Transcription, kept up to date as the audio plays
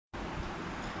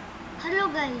Hello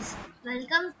guys,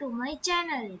 welcome to my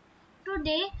channel.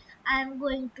 Today I am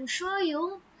going to show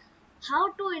you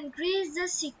how to increase the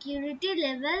security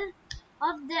level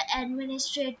of the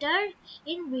administrator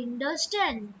in Windows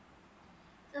 10.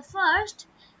 So first,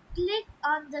 click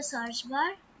on the search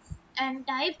bar and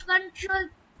type control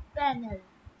panel.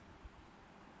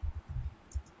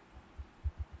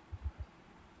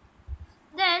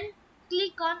 Then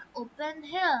click on open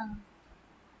here.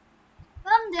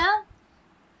 From there,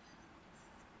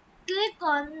 click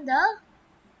on the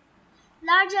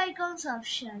large icons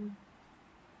option.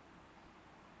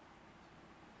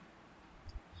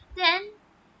 Then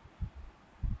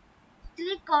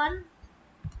click on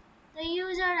the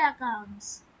user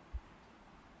accounts.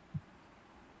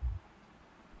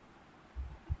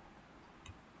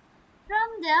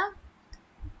 From there,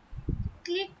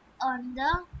 click on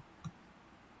the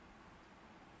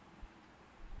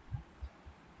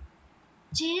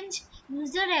change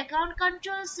user account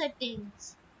control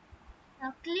settings.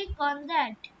 Now click on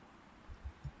that.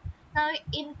 Now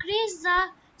increase the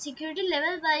security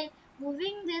level by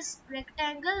moving this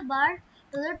rectangle bar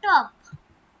to the top.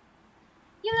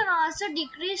 You can also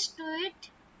decrease it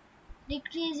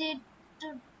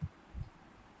to,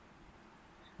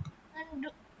 and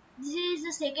this is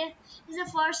the second, this is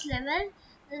the first level,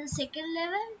 the second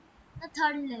level, the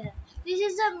third level. This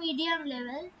is the medium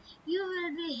level. You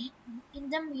will be in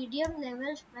the medium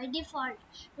level by default.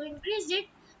 To increase it,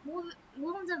 move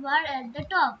the bar at the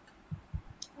top.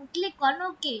 Click on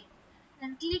OK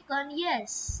and click on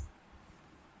Yes.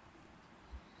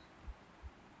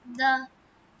 The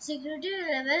security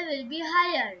level will be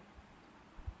higher.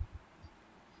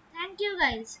 Thank you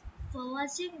guys for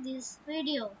watching this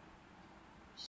video.